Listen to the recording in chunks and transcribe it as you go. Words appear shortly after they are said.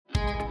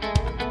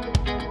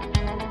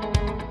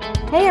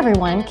Hey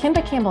everyone,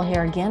 Kimba Campbell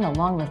here again,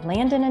 along with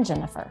Landon and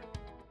Jennifer.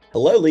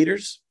 Hello,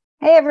 leaders.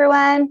 Hey,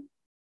 everyone.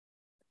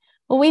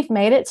 Well, we've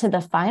made it to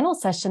the final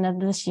session of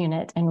this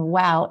unit, and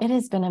wow, it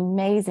has been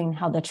amazing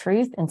how the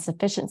truth and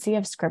sufficiency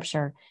of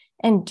Scripture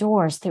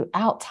endures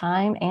throughout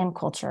time and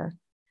culture.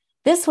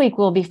 This week,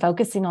 we'll be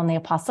focusing on the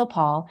Apostle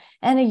Paul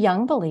and a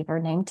young believer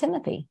named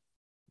Timothy.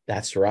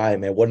 That's right,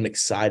 man. What an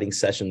exciting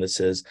session this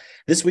is.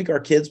 This week, our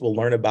kids will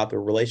learn about the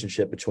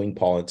relationship between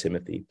Paul and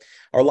Timothy.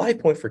 Our life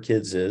point for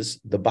kids is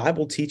the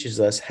Bible teaches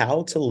us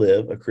how to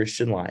live a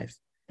Christian life.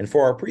 And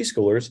for our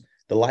preschoolers,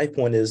 the life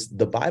point is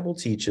the Bible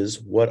teaches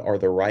what are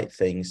the right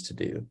things to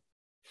do.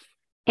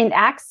 In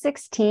Acts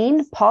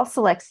 16, Paul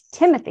selects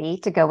Timothy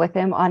to go with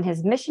him on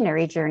his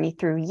missionary journey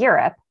through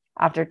Europe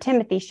after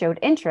Timothy showed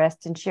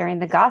interest in sharing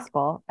the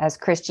gospel as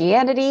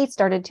Christianity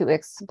started to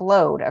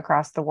explode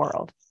across the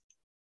world.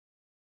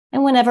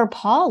 And whenever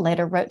Paul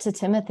later wrote to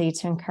Timothy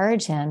to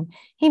encourage him,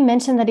 he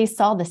mentioned that he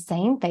saw the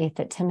same faith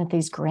that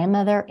Timothy's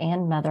grandmother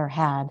and mother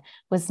had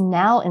was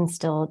now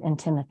instilled in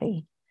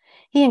Timothy.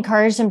 He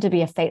encouraged him to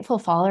be a faithful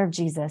follower of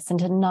Jesus and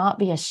to not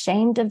be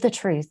ashamed of the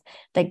truth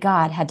that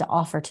God had to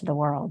offer to the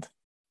world.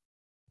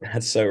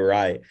 That's so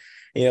right.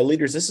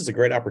 Leaders, this is a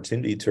great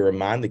opportunity to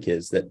remind the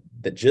kids that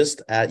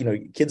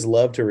kids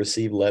love to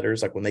receive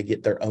letters. Like when they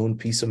get their own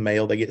piece of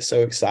mail, they get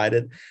so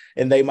excited,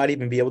 and they might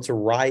even be able to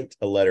write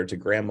a letter to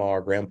grandma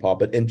or grandpa.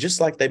 And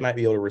just like they might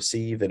be able to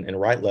receive and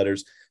write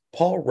letters,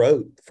 Paul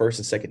wrote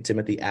 1st and 2nd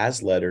Timothy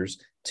as letters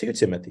to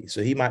Timothy.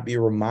 So he might be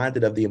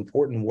reminded of the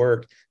important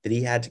work that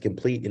he had to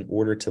complete in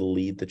order to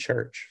lead the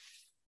church.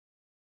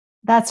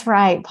 That's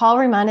right. Paul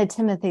reminded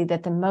Timothy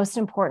that the most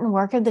important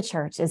work of the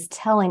church is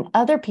telling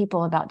other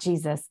people about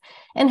Jesus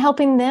and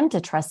helping them to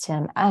trust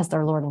him as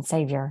their Lord and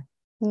Savior.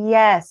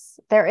 Yes,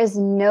 there is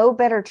no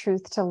better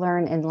truth to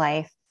learn in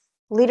life.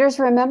 Leaders,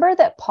 remember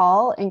that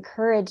Paul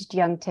encouraged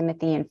young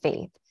Timothy in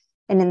faith.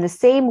 And in the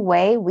same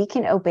way, we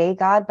can obey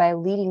God by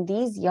leading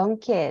these young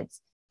kids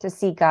to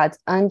see God's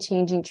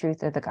unchanging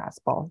truth of the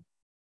gospel.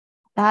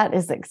 That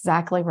is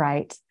exactly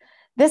right.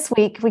 This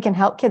week, we can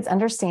help kids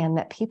understand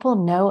that people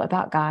know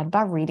about God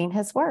by reading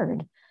his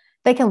word.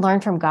 They can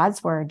learn from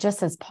God's word,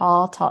 just as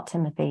Paul taught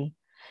Timothy.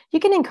 You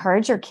can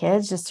encourage your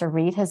kids just to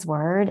read his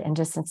word and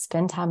just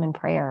spend time in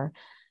prayer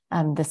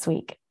this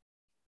week.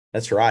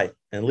 That's right.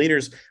 And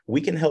leaders,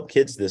 we can help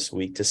kids this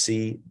week to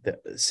see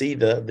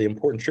the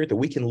important truth that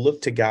we can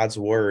look to God's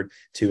word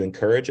to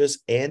encourage us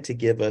and to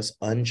give us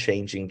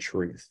unchanging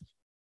truth.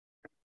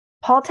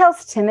 Paul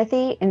tells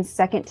Timothy in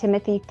 2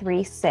 Timothy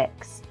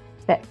 3:6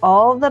 that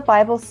all the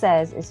Bible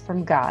says is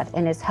from God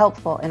and is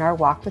helpful in our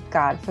walk with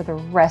God for the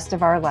rest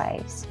of our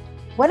lives.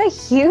 What a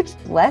huge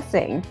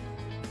blessing.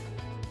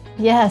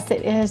 Yes,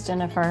 it is,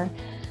 Jennifer.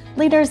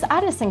 Leaders,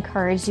 I just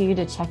encourage you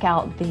to check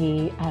out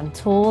the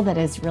tool that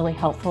is really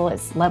helpful.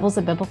 It's Levels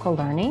of Biblical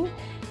Learning.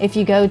 If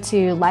you go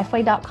to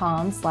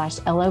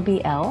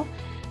lifeway.com/LOBL,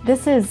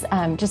 this is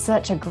just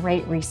such a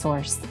great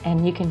resource,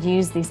 and you can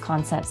use these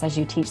concepts as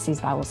you teach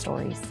these Bible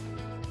stories.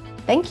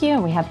 Thank you,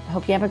 and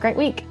hope you have a great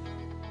week.